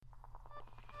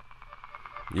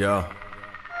Yo,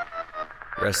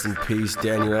 rest in peace,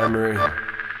 Daniel Emery.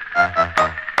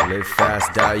 Live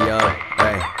fast, die young.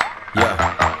 Hey, yo.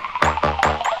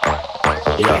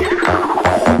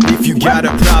 If you got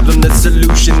a problem, the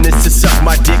solution is to suck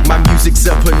my dick. My music's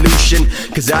a pollution,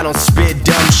 cause I don't spit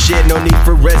dumb shit. No need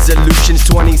for resolutions.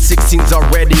 2016's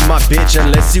already my bitch.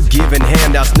 Unless you giving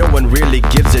handouts, no one really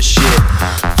gives a shit.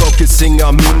 Focusing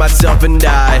on me, myself, and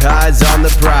I. Eyes on the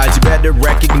prize, you better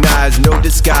recognize. No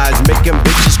disguise, make them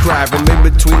bitches cry from in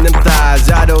between them thighs.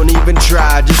 I don't even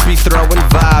try, just be throwing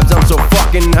vibes. I'm so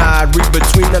fucking high, read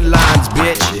between the lines,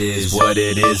 bitch. It is what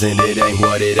it is and it ain't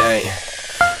what it ain't.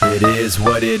 It is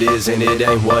what it is and it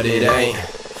ain't what it ain't.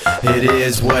 It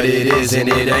is what it is and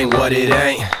it ain't what it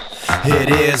ain't. It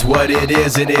is what it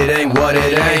is and it ain't what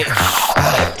it ain't.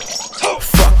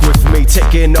 Fuck with me,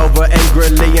 taking over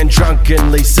angrily and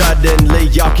drunkenly. Suddenly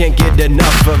y'all can't get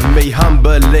enough of me.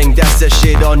 Humbling, that's the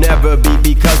shit I'll never be,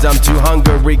 because I'm too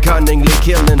hungry. Cunningly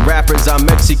killing rappers, I'm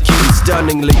executing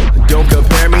stunningly. Don't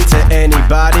compare me to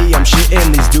anybody, I'm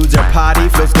shitting, these dudes are potty.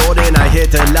 Flows golden, I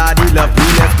hit the lottie. Love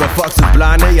peanuts but fucks with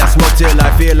blondie. I smoke till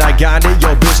I feel like Gandhi.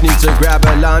 Yo bitch needs to grab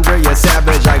a laundry. A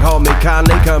savage like homie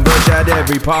Conley, converge at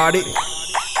every party.